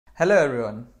Hello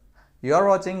everyone, you are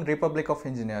watching Republic of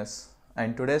Engineers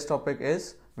and today's topic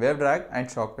is wave drag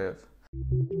and shock wave.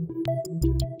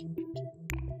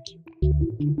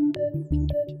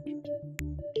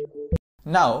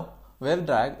 Now, wave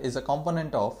drag is a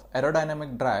component of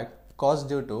aerodynamic drag caused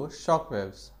due to shock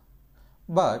waves.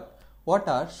 But what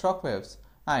are shock waves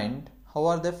and how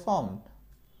are they formed?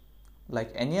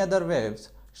 Like any other waves,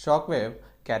 shock wave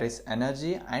carries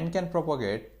energy and can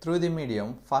propagate through the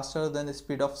medium faster than the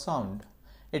speed of sound.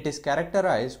 It is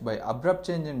characterized by abrupt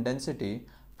change in density,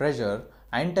 pressure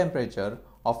and temperature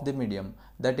of the medium.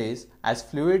 That is, as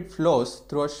fluid flows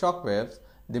through a shock wave,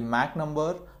 the Mach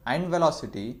number and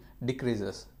velocity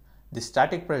decreases. The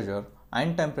static pressure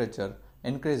and temperature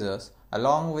increases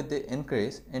along with the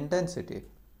increase in density.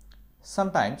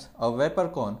 Sometimes a vapor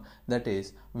cone, that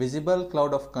is, visible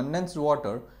cloud of condensed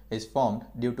water, is formed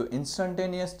due to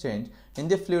instantaneous change in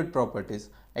the fluid properties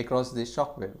across the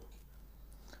shock wave.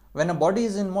 When a body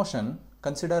is in motion,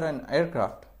 consider an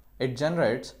aircraft. It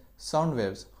generates sound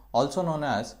waves, also known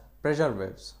as pressure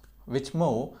waves, which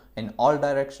move in all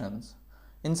directions.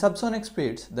 In subsonic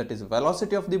speeds, that is,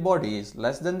 velocity of the body is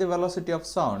less than the velocity of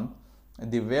sound,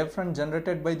 the wavefront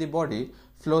generated by the body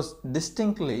flows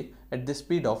distinctly at the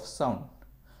speed of sound.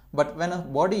 But when a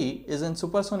body is in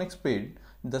supersonic speed,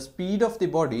 the speed of the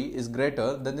body is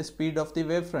greater than the speed of the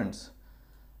wavefronts.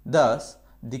 Thus,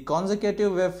 the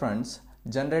consecutive wavefronts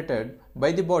generated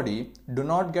by the body do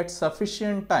not get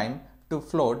sufficient time to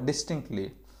flow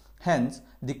distinctly. Hence,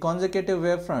 the consecutive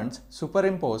wavefronts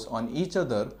superimpose on each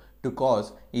other to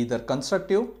cause either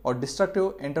constructive or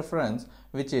destructive interference,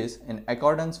 which is in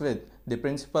accordance with the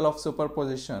principle of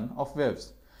superposition of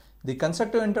waves. The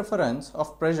constructive interference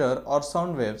of pressure or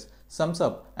sound waves sums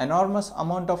up enormous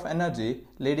amount of energy,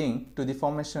 leading to the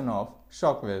formation of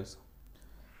shock waves.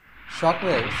 Shock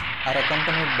waves are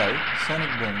accompanied by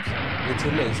sonic booms, which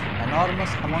release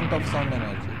enormous amount of sound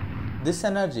energy. This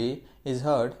energy is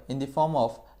heard in the form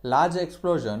of large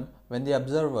explosion when the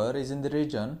observer is in the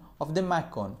region of the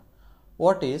Mach cone.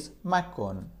 What is Mach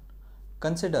cone?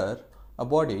 Consider a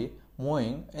body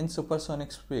moving in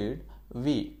supersonic speed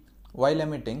v while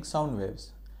emitting sound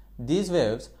waves. These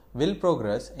waves will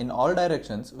progress in all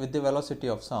directions with the velocity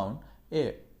of sound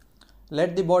a.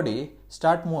 Let the body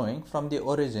start moving from the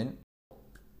origin.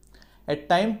 At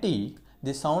time t,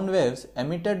 the sound waves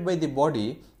emitted by the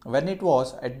body when it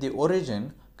was at the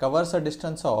origin covers a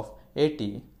distance of at.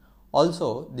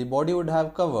 Also, the body would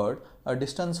have covered a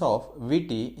distance of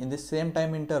vt in the same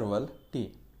time interval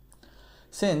t.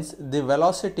 Since the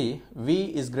velocity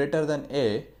v is greater than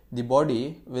a, the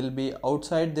body will be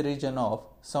outside the region of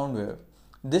sound wave.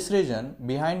 This region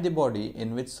behind the body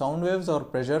in which sound waves or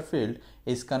pressure field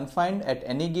is confined at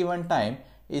any given time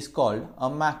is called a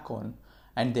Mach cone,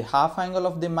 and the half angle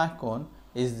of the Mach cone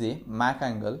is the Mach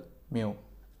angle mu.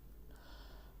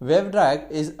 Wave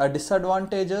drag is a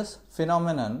disadvantageous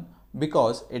phenomenon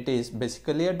because it is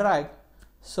basically a drag.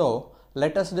 So,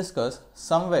 let us discuss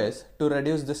some ways to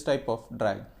reduce this type of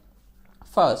drag.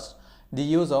 First, the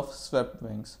use of swept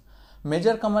wings.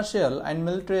 Major commercial and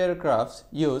military aircrafts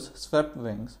use swept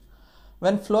wings.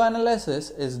 When flow analysis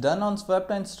is done on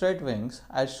swept and straight wings,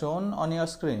 as shown on your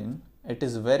screen, it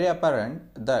is very apparent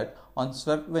that on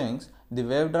swept wings, the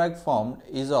wave drag formed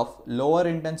is of lower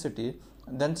intensity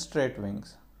than straight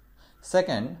wings.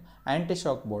 Second,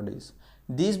 anti-shock bodies.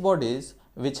 These bodies,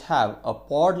 which have a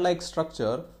pod-like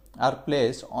structure, are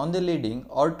placed on the leading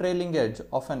or trailing edge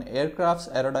of an aircraft's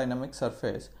aerodynamic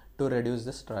surface to reduce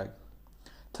this drag.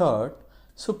 Third,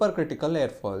 supercritical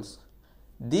airfoils.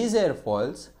 These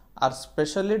airfoils are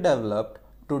specially developed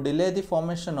to delay the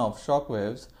formation of shock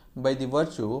waves by the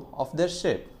virtue of their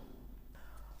shape.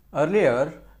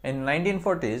 Earlier, in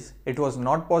 1940s, it was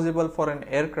not possible for an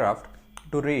aircraft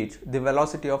to reach the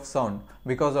velocity of sound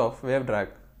because of wave drag.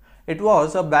 It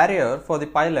was a barrier for the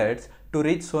pilots to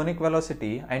reach sonic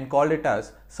velocity and called it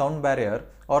as sound barrier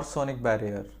or sonic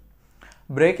barrier.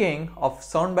 Breaking of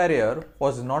sound barrier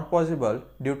was not possible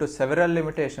due to several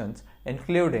limitations,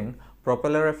 including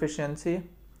propeller efficiency,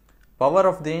 power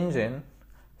of the engine,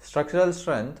 structural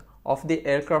strength of the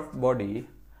aircraft body,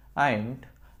 and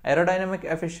aerodynamic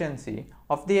efficiency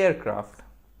of the aircraft.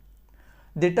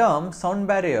 The term sound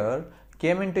barrier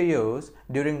came into use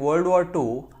during World War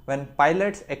II when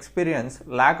pilots experienced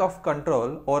lack of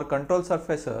control over control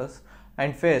surfaces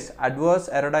and faced adverse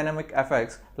aerodynamic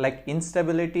effects like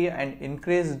instability and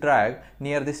increased drag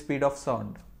near the speed of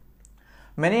sound.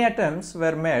 Many attempts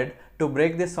were made to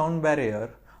break the sound barrier.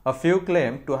 A few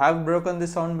claimed to have broken the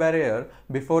sound barrier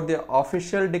before the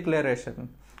official declaration,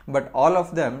 but all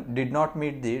of them did not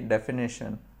meet the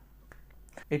definition.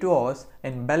 It was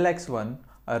in Bell X-1,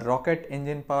 a rocket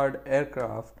engine powered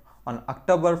aircraft, on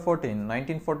October 14,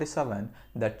 1947,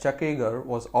 that Chuck Yeager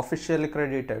was officially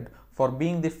credited for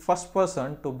being the first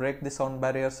person to break the sound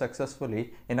barrier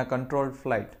successfully in a controlled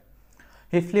flight.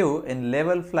 He flew in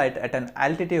level flight at an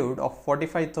altitude of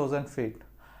 45,000 feet.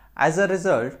 As a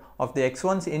result of the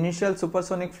X-1's initial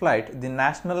supersonic flight, the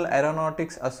National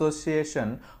Aeronautics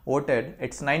Association voted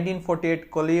its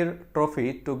 1948 Collier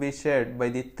Trophy to be shared by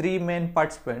the three main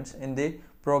participants in the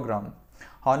program.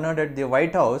 Honored at the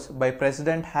White House by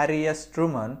President Harry S.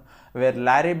 Truman were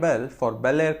Larry Bell for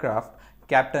Bell Aircraft,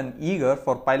 Captain Yeager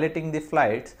for piloting the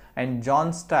flights, and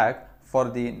John Stack for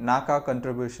the NACA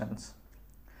contributions.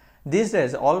 These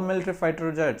days, all military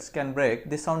fighter jets can break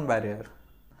the sound barrier.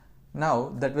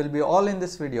 Now, that will be all in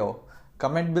this video.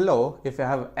 Comment below if you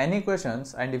have any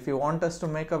questions, and if you want us to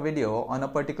make a video on a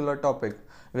particular topic,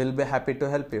 we'll be happy to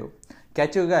help you.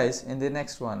 Catch you guys in the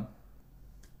next one.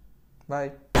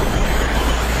 Bye.